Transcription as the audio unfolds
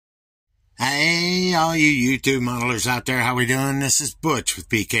Hey, all you YouTube modelers out there, how we doing? This is Butch with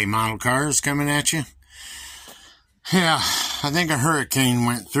BK Model Cars coming at you. Yeah, I think a hurricane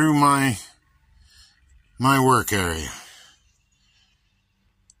went through my work area.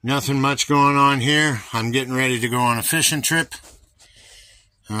 Nothing much going on here. I'm getting ready to go on a fishing trip.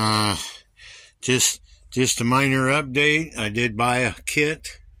 Just a minor update. I did buy a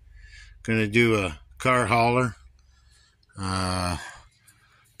kit. Gonna do a car hauler.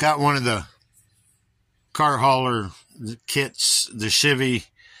 Got one of the car hauler kits, the Chevy,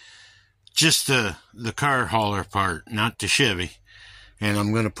 just the car hauler part, not the Chevy. And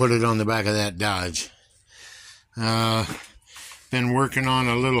I'm going to put it on the back of that Dodge. Been working on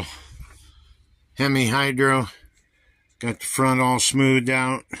a little Hemi Hydro. Got the front all smoothed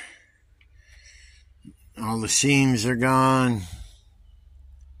out. All the seams are gone.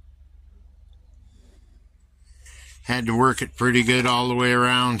 Had to work it pretty good all the way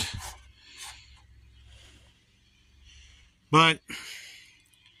around. But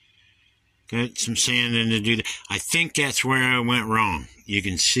got some sanding to do. I think that's where I went wrong. You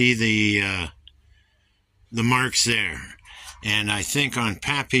can see the marks there. And I think on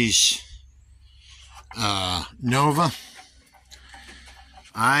Pappy's Nova,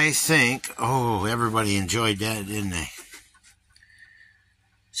 I think, oh, everybody enjoyed that, didn't they?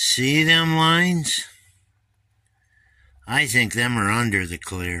 See them lines? I think them are under the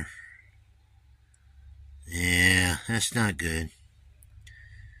clear. Yeah, that's not good.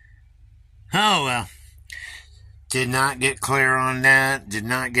 Oh, well. Did not get clear on that. Did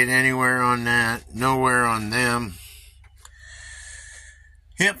not get anywhere on that. Nowhere on them.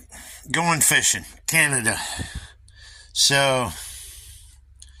 Yep, going fishing. Canada. So,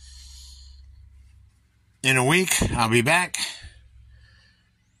 in a week, I'll be back.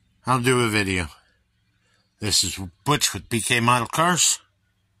 I'll do a video. This is Butch with BK Model Cars.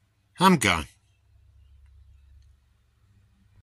 I'm gone.